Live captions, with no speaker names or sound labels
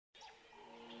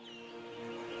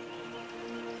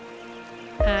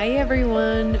Hi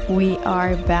everyone! We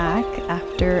are back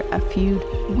after a few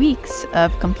weeks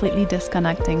of completely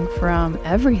disconnecting from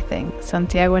everything.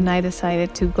 Santiago and I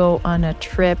decided to go on a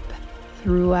trip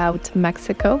throughout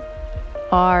Mexico,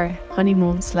 our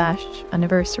honeymoon /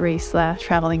 anniversary /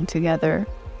 traveling together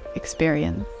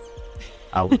experience.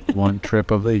 One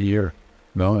trip of the year.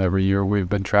 No, every year we've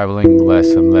been traveling less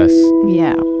and less.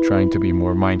 Yeah. Trying to be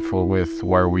more mindful with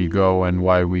where we go and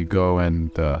why we go,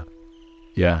 and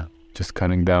just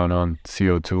cutting down on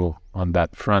CO2 on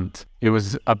that front. It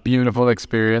was a beautiful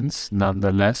experience.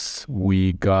 Nonetheless,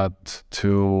 we got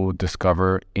to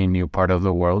discover a new part of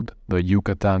the world, the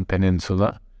Yucatan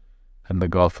Peninsula and the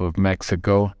Gulf of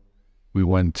Mexico. We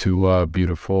went to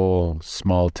beautiful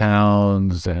small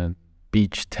towns and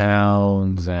beach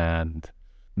towns and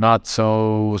not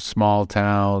so small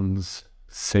towns,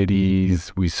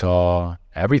 cities. We saw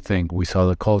everything. We saw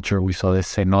the culture. We saw the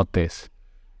cenotes.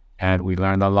 And we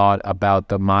learned a lot about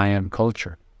the Mayan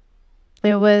culture.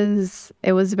 It was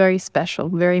very special,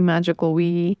 very magical.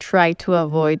 We tried to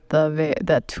avoid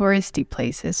the touristy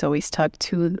places, so we stuck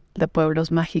to the pueblos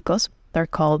mágicos. They're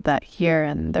called that here,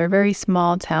 and they're very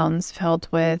small towns filled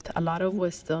with a lot of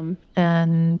wisdom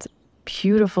and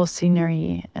beautiful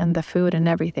scenery and the food and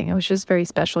everything. It was just very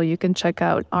special. You can check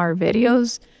out our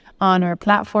videos on our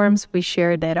platforms. We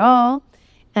shared it all.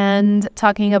 And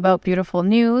talking about beautiful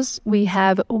news, we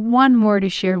have one more to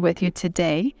share with you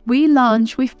today. We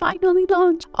finally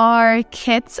launched our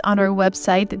kits on our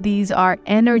website. These are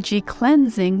energy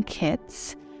cleansing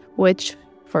kits,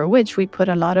 for which we put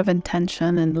a lot of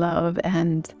intention and love,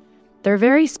 and they're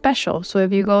very special. So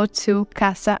if you go to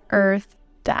Casa Earth.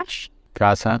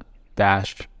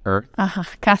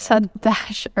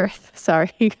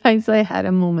 Sorry, guys, I had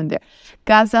a moment there.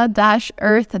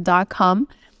 Casa-earth.com.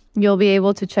 You'll be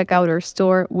able to check out our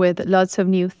store with lots of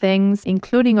new things,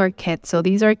 including our kits. So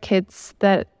these are kits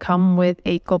that come with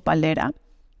a copalera.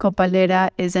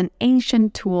 Copalera is an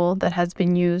ancient tool that has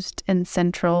been used in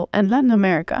Central and Latin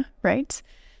America, right,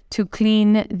 to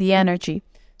clean the energy.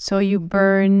 So you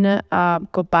burn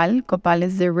copal. Copal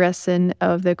is the resin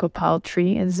of the copal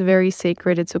tree. It's very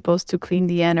sacred. It's supposed to clean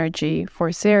the energy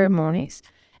for ceremonies.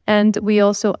 And we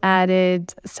also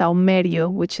added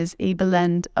saumerio, which is a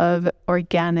blend of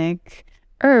organic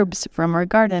herbs from our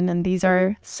garden. And these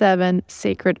are 7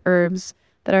 sacred herbs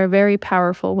that are very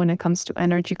powerful when it comes to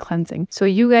energy cleansing. So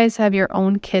you guys have your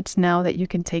own kit now that you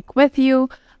can take with you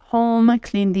home,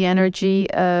 clean the energy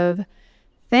of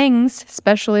things,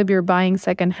 especially if you're buying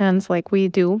secondhands like we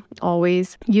do.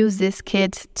 Always use this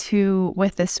kit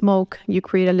with the smoke. You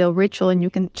create a little ritual, and you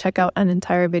can check out an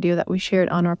entire video that we shared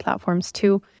on our platforms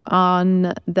too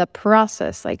on the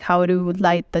process, like how to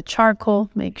light the charcoal.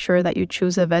 Make sure that you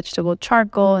choose a vegetable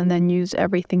charcoal and then use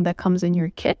everything that comes in your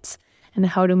kits, and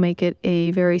how to make it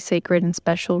a very sacred and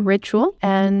special ritual.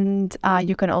 And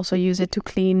you can also use it to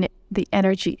clean the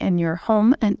energy in your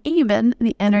home, and even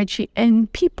the energy in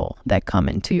people that come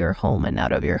into your home and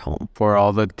out of your home. For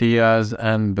all the tias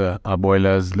and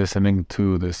abuelas listening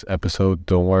to this episode,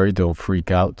 don't worry, don't freak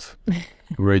out.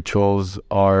 Rituals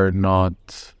are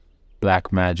not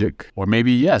black magic. Or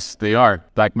maybe, yes, they are.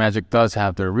 Black magic does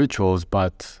have their rituals,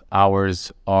 but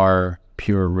ours are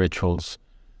pure rituals.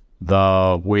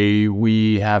 The way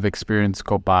we have experienced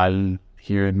copal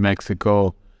here in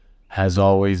Mexico has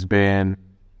always been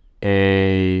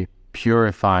a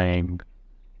purifying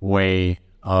way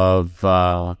of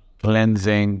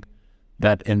cleansing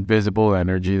that invisible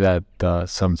energy that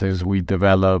sometimes we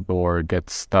develop or get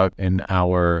stuck in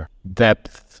our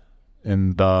depth,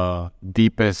 in the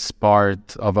deepest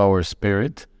part of our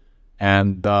spirit.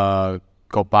 And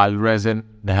copal resin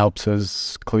helps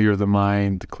us clear the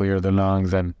mind, clear the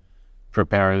lungs, and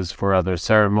prepare us for other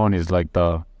ceremonies like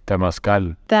the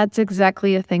Temazcal. That's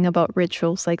exactly a thing about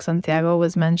rituals, like Santiago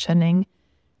was mentioning.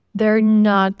 They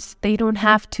don't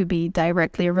have to be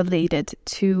directly related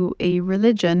to a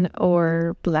religion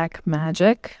or black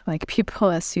magic, like people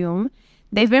assume.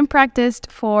 They've been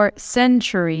practiced for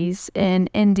centuries in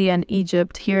India and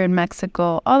Egypt, here in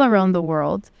Mexico, all around the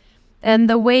world. And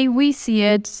the way we see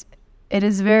it, it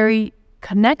is very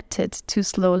connected to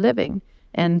slow living.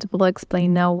 And we'll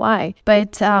explain now why.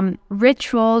 But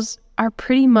rituals are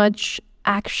pretty much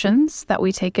actions that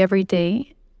we take every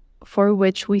day for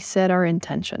which we set our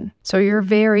intention. So you're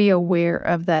very aware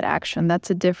of that action.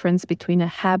 That's a difference between a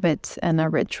habit and a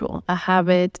ritual. A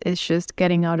habit is just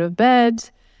getting out of bed,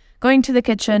 going to the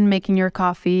kitchen, making your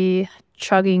coffee,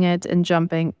 chugging it, and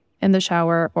jumping in the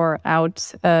shower or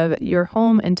out of your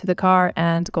home into the car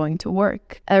and going to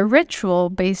work. A ritual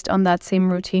based on that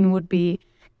same routine would be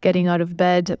getting out of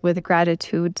bed with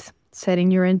gratitude,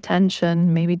 setting your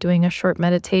intention, maybe doing a short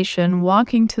meditation,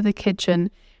 walking to the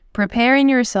kitchen, preparing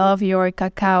yourself your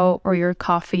cacao or your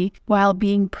coffee while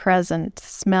being present,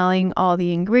 smelling all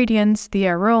the ingredients, the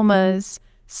aromas,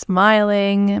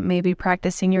 smiling, maybe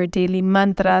practicing your daily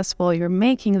mantras while you're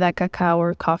making that cacao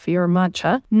or coffee or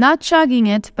matcha, not chugging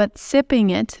it, but sipping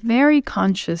it very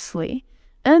consciously,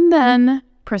 and then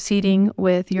proceeding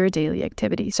with your daily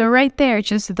activity. So right there,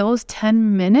 just those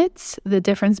 10 minutes, the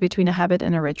difference between a habit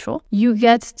and a ritual, you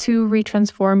get to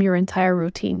retransform your entire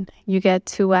routine. You get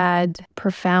to add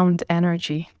profound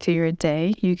energy to your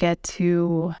day. You get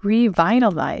to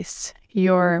revitalize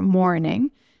your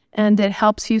morning, and it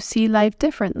helps you see life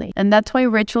differently. And that's why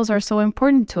rituals are so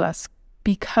important to us,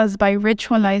 because by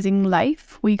ritualizing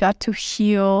life, we got to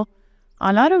heal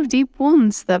a lot of deep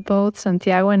wounds that both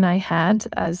Santiago and I had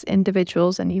as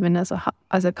individuals and even as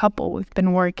a couple. We've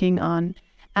been working on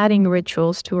adding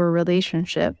rituals to our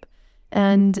relationship.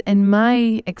 And in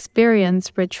my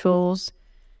experience, rituals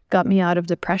got me out of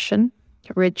depression.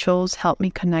 Rituals helped me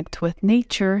connect with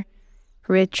nature.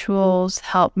 Rituals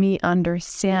helped me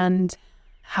understand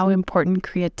how important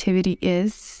creativity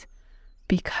is,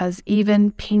 because even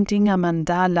painting a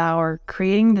mandala or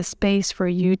creating the space for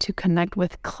you to connect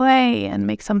with clay and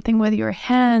make something with your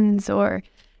hands, or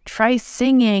try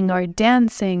singing or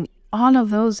dancing, all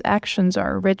of those actions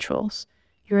are rituals.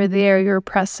 You're there, you're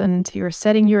present, you're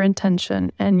setting your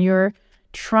intention, and you're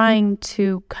trying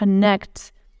to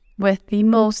connect with the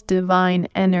most divine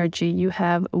energy you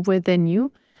have within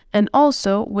you, and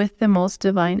also with the most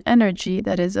divine energy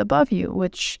that is above you,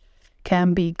 which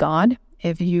can be God,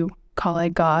 if you call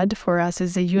it God. For us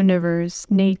is the universe,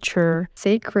 nature,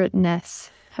 sacredness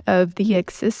of the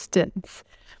existence.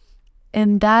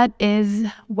 And that is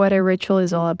what a ritual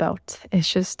is all about.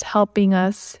 It's just helping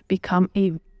us become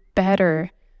a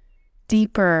better,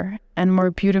 deeper, and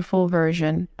more beautiful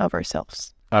version of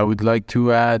ourselves. I would like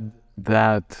to add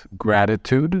that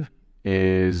gratitude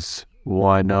is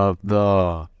one of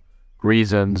the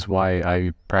reasons why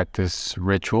I practice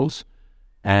rituals,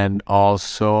 and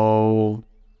also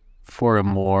for a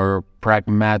more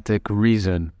pragmatic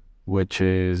reason, which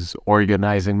is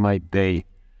organizing my day.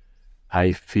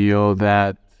 I feel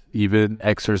that even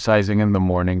exercising in the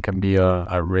morning can be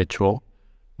a ritual,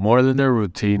 more than a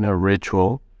routine, a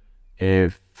ritual.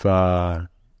 If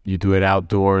you do it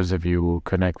outdoors, if you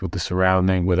connect with the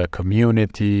surrounding, with a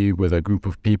community, with a group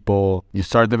of people, you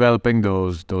start developing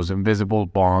those invisible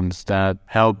bonds that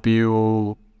help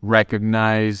you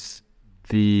recognize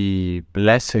the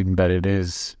blessing that it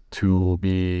is to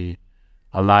be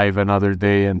alive another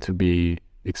day and to be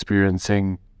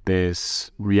experiencing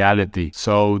this reality.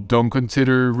 So don't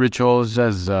consider rituals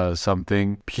as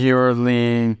something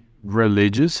purely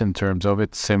religious in terms of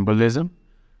its symbolism,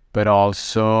 but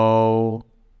also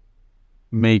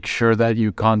make sure that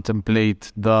you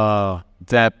contemplate the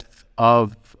depth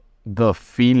of the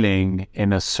feeling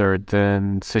in a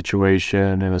certain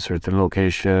situation, in a certain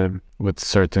location, with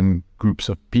certain groups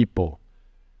of people.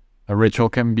 A ritual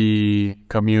can be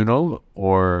communal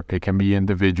or it can be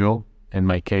individual. In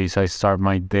my case, I start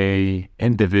my day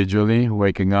individually,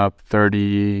 waking up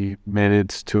 30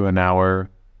 minutes to an hour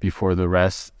before the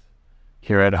rest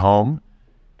here at home,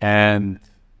 and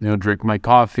drink my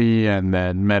coffee and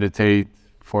then meditate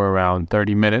for around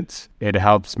 30 minutes. It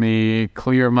helps me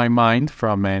clear my mind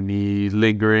from any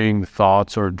lingering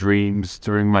thoughts or dreams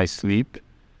during my sleep.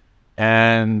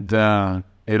 And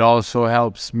it also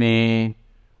helps me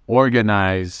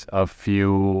organize a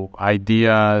few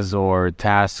ideas or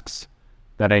tasks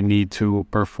that I need to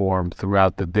perform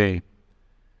throughout the day.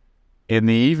 In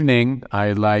the evening,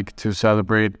 I like to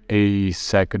celebrate a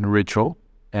second ritual,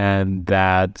 and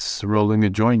that's rolling a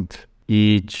joint.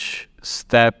 Each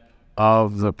step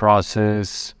of the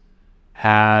process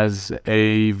has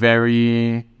a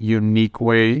very unique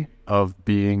way of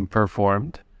being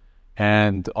performed,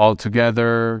 and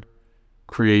altogether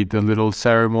create a little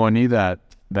ceremony that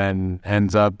then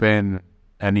ends up in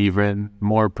an even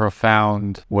more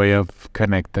profound way of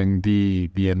connecting the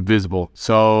invisible.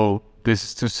 So this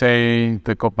is to say,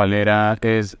 the copalera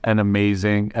is an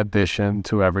amazing addition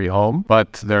to every home,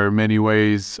 but there are many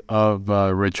ways of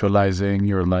ritualizing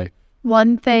your life.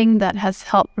 One thing that has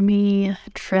helped me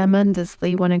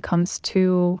tremendously when it comes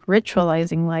to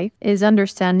ritualizing life is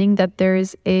understanding that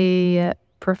there's a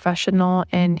professional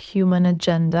and human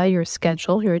agenda, your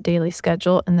schedule, your daily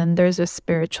schedule, and then there's a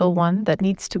spiritual one that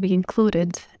needs to be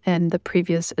included in the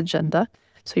previous agenda.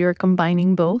 So you're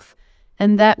combining both.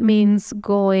 And that means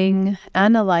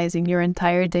analyzing your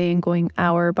entire day and going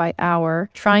hour by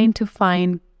hour, trying to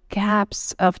find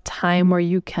gaps of time where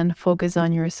you can focus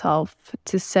on yourself,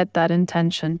 to set that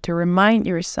intention, to remind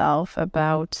yourself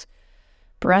about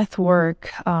breath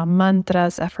work,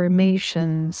 mantras,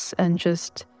 affirmations, and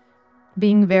just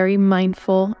being very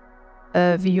mindful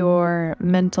of your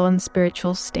mental and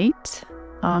spiritual state.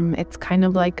 It's kind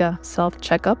of like a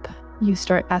self-checkup. You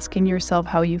start asking yourself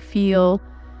how you feel,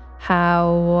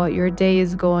 how your day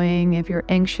is going, if you're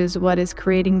anxious, what is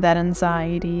creating that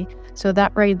anxiety. So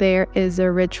that right there is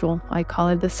a ritual. I call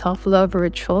it the self-love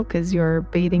ritual because you're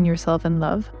bathing yourself in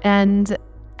love. And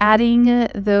adding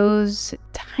those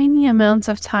tiny amounts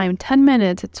of time, 10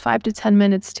 minutes, it's 5 to 10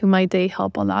 minutes to my day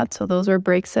help a lot. So those are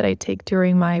breaks that I take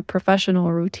during my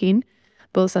professional routine.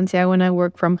 Both Santiago and I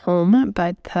work from home,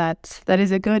 but that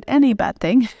is a good and a bad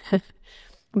thing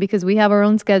because we have our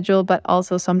own schedule, but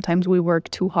also sometimes we work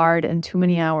too hard and too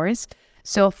many hours.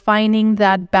 So finding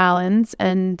that balance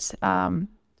and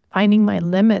finding my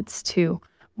limits too,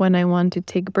 when I want to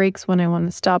take breaks, when I want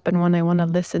to stop, and when I want to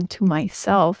listen to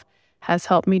myself has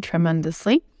helped me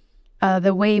tremendously.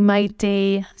 The way my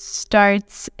day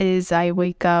starts is I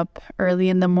wake up early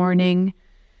in the morning.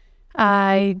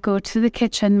 I go to the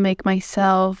kitchen, make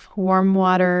myself warm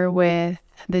water with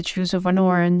the juice of an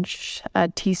orange, a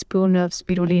teaspoon of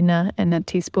spirulina, and a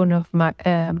teaspoon of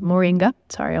moringa.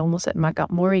 Sorry, I almost said maca,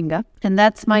 moringa. And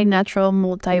that's my natural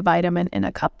multivitamin in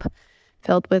a cup,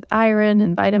 filled with iron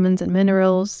and vitamins and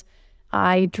minerals.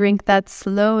 I drink that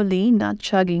slowly, not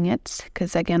chugging it,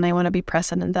 because again, I want to be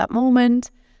present in that moment.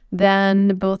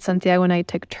 Then both Santiago and I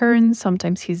take turns.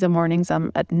 Sometimes he's the mornings,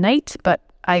 I'm at night, but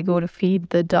I go to feed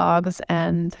the dogs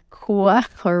and kua,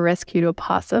 or rescued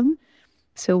opossum.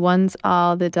 So once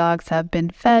all the dogs have been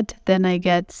fed, then I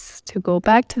get to go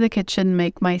back to the kitchen,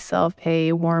 make myself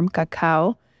a warm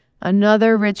cacao.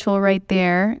 Another ritual right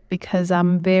there, because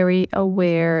I'm very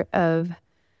aware of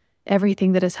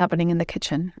everything that is happening in the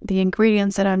kitchen. The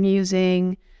ingredients that I'm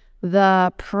using,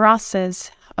 the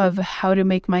process of how to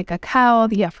make my cacao,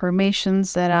 the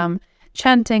affirmations that I'm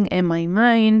chanting in my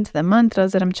mind, the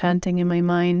mantras that I'm chanting in my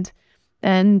mind.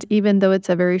 And even though it's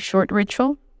a very short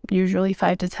ritual, usually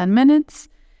 5 to 10 minutes,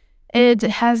 it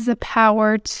has the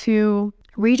power to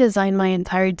redesign my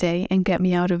entire day and get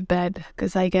me out of bed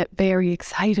because I get very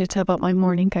excited about my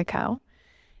morning cacao.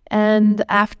 And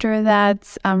after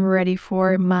that, I'm ready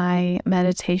for my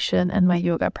meditation and my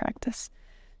yoga practice.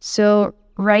 So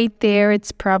right there,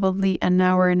 it's probably an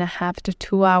hour and a half to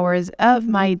 2 hours of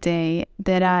my day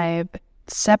that I've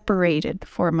separated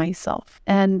for myself.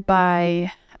 And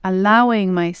by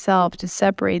allowing myself to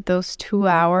separate those 2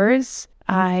 hours,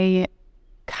 I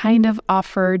kind of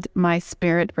offered my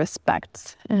spirit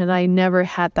respect. And I never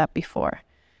had that before.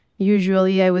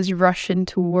 Usually I was rushing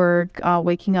to work,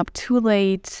 waking up too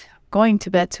late, going to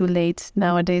bed too late.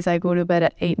 Nowadays I go to bed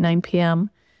at 8, 9 p.m.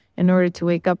 in order to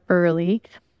wake up early.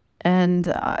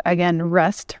 And again,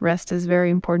 rest is very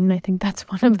important. I think that's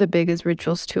one of the biggest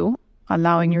rituals too,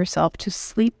 allowing yourself to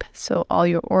sleep so all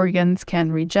your organs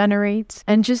can regenerate.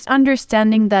 And just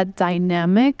understanding that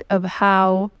dynamic of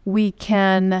how we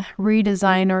can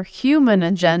redesign our human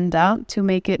agenda to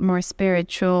make it more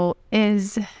spiritual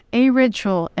is a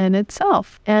ritual in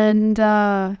itself. And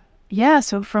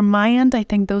so from my end, I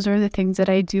think those are the things that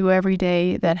I do every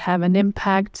day that have an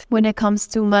impact. When it comes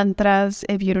to mantras,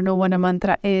 if you don't know what a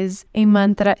mantra is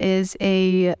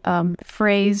a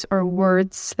phrase or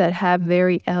words that have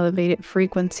very elevated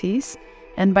frequencies.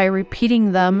 And by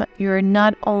repeating them, you're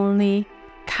not only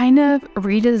kind of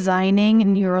redesigning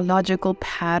neurological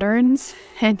patterns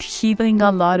and healing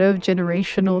a lot of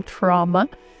generational trauma,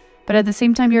 but at the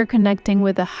same time, you're connecting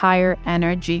with a higher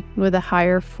energy, with a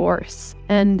higher force.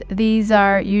 And these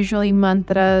are usually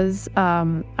mantras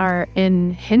are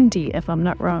in Hindi, if I'm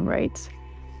not wrong, right?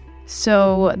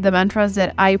 So the mantras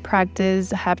that I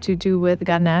practice have to do with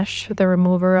Ganesh, the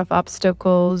remover of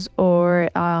obstacles, or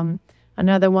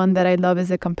another one that I love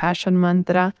is a compassion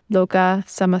mantra, Loka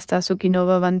Samasta Sukhino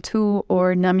Bhavantu,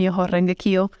 or Nam Myoho Renge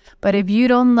Kyo. But if you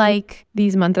don't like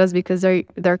these mantras because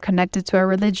they're connected to a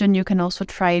religion, you can also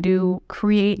try to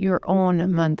create your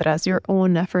own mantras, your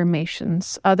own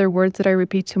affirmations. Other words that I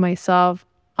repeat to myself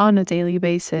on a daily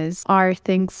basis are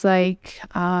things like,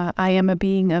 I am a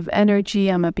being of energy,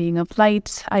 I'm a being of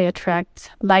light, I attract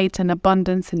light and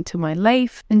abundance into my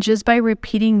life. And just by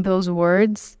repeating those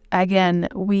words, again,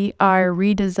 we are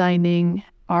redesigning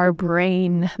our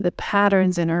brain, the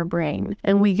patterns in our brain,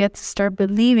 and we get to start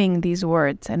believing these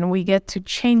words, and we get to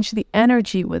change the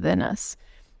energy within us.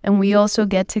 And we also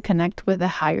get to connect with a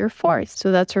higher force.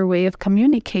 So that's our way of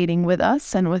communicating with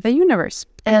us and with the universe.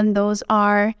 And those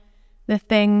are the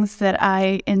things that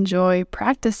I enjoy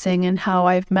practicing and how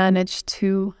I've managed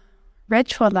to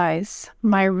ritualize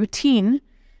my routine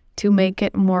to make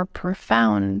it more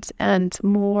profound and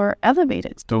more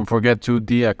elevated. Don't forget to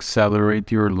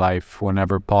de-accelerate your life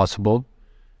whenever possible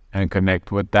and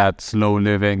connect with that slow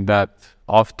living that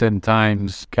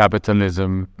oftentimes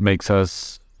capitalism makes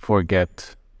us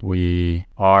forget. We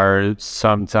are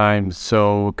sometimes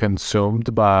so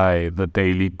consumed by the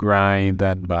daily grind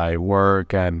and by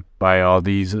work and by all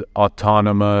these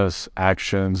autonomous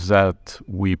actions that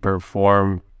we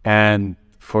perform and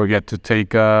forget to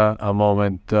take a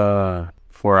moment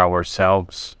for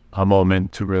ourselves, a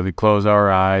moment to really close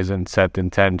our eyes and set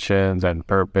intentions and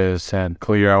purpose and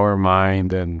clear our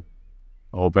mind and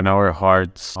open our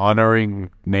hearts, honoring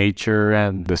nature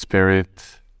and the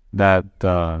spirit that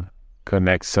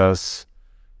connects us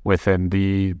within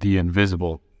the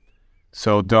invisible.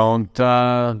 So don't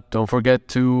forget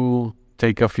to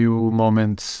take a few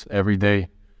moments every day.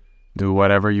 Do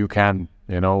whatever you can,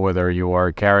 whether you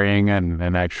are carrying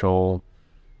an actual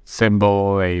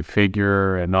symbol, a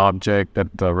figure, an object that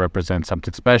represents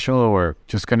something special, or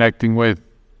just connecting with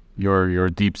your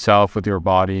deep self, with your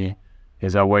body,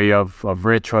 is a way of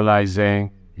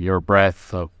ritualizing your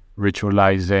breath, of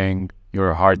ritualizing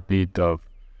your heartbeat, of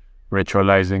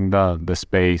ritualizing the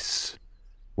space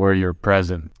where you're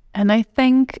present. And I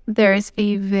think there's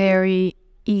a very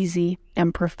easy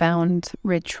and profound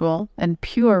ritual and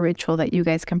pure ritual that you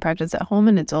guys can practice at home,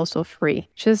 and it's also free.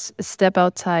 Just step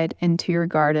outside into your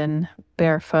garden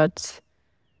barefoot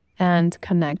and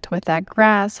connect with that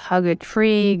grass, hug a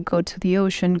tree, go to the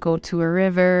ocean, go to a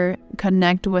river,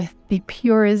 connect with the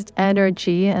purest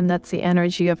energy, and that's the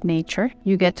energy of nature.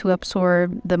 You get to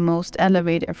absorb the most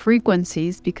elevated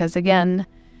frequencies because, again,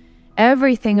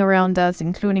 everything around us,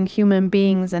 including human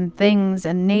beings and things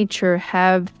and nature,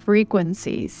 have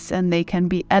frequencies, and they can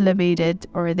be elevated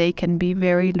or they can be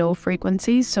very low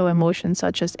frequencies. So emotions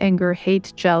such as anger,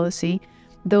 hate, jealousy,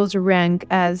 those rank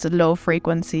as low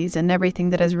frequencies, and everything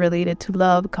that is related to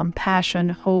love, compassion,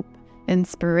 hope,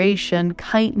 inspiration,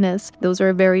 kindness, those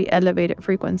are very elevated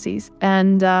frequencies.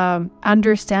 And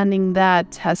understanding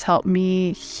that has helped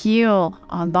me heal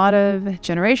a lot of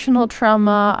generational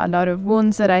trauma, a lot of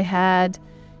wounds that I had,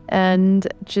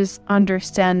 and just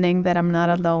understanding that I'm not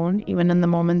alone, even in the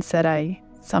moments that I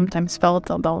sometimes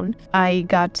felt alone. I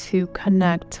got to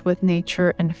connect with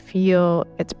nature and feel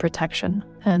its protection,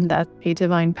 and that's a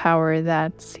divine power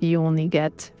that you only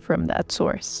get from that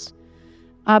source.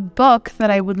 A book that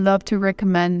I would love to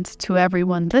recommend to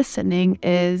everyone listening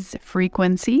is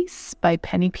Frequencies by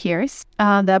Penny Pierce.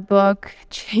 That book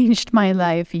changed my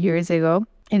life years ago.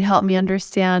 It helped me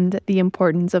understand the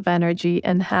importance of energy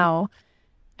and how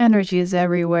energy is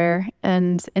everywhere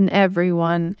and in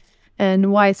everyone,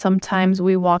 and why sometimes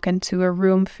we walk into a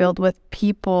room filled with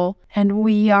people and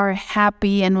we are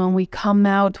happy, and when we come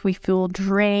out we feel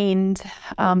drained.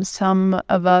 Some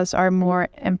of us are more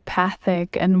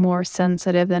empathic and more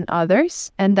sensitive than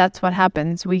others, and that's what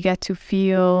happens. We get to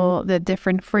feel the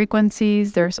different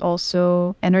frequencies. There's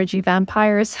also energy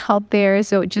vampires out there,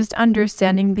 so just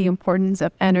understanding the importance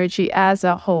of energy as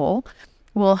a whole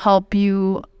will help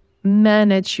you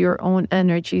manage your own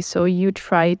energy, so you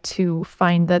try to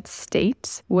find that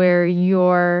state where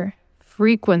your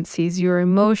frequencies, your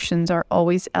emotions are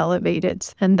always elevated,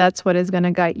 and that's what is going to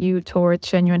guide you towards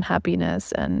genuine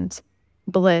happiness and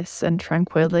bliss and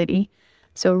tranquility.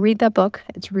 So read that book.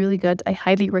 It's really good. I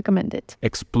highly recommend it.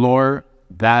 Explore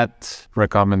that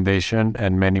recommendation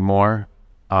and many more.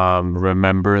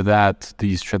 Remember that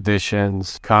these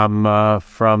traditions come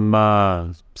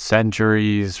from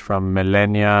centuries, from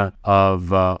millennia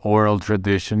of oral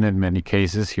tradition in many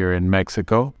cases here in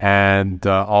Mexico, and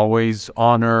always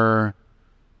honor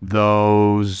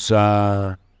those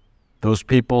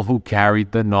people who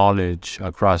carried the knowledge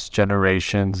across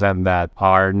generations and that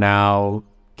are now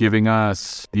giving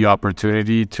us the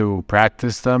opportunity to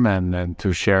practice them and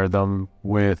to share them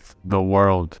with the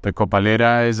world. The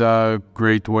copalera is a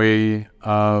great way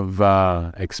of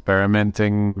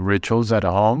experimenting rituals at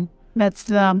home. That's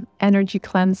the energy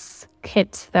cleanse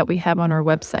kit that we have on our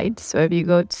website. So if you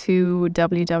go to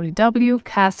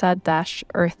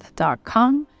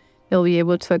www.casa-earth.com, you'll be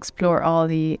able to explore all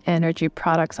the energy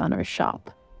products on our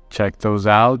shop. Check those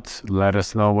out. Let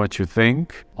us know what you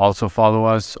think. Also follow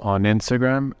us on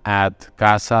Instagram at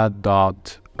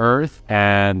casa.earth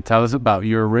and tell us about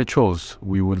your rituals.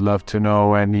 We would love to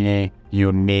know any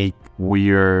unique,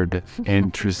 weird,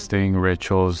 interesting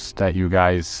rituals that you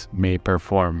guys may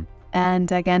perform.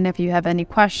 And again, if you have any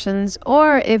questions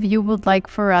or if you would like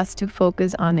for us to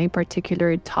focus on a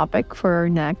particular topic for our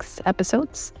next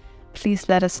episodes, please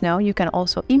let us know. You can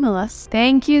also email us.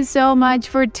 Thank you so much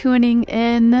for tuning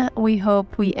in. We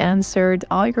hope we answered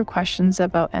all your questions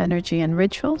about energy and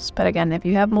rituals. But again, if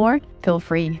you have more, feel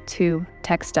free to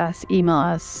text us, email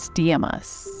us, DM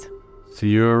us. See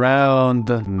you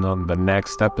around on the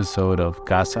next episode of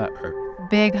Casa Earth.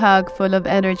 Big hug full of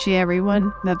energy,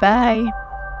 everyone. Bye-bye.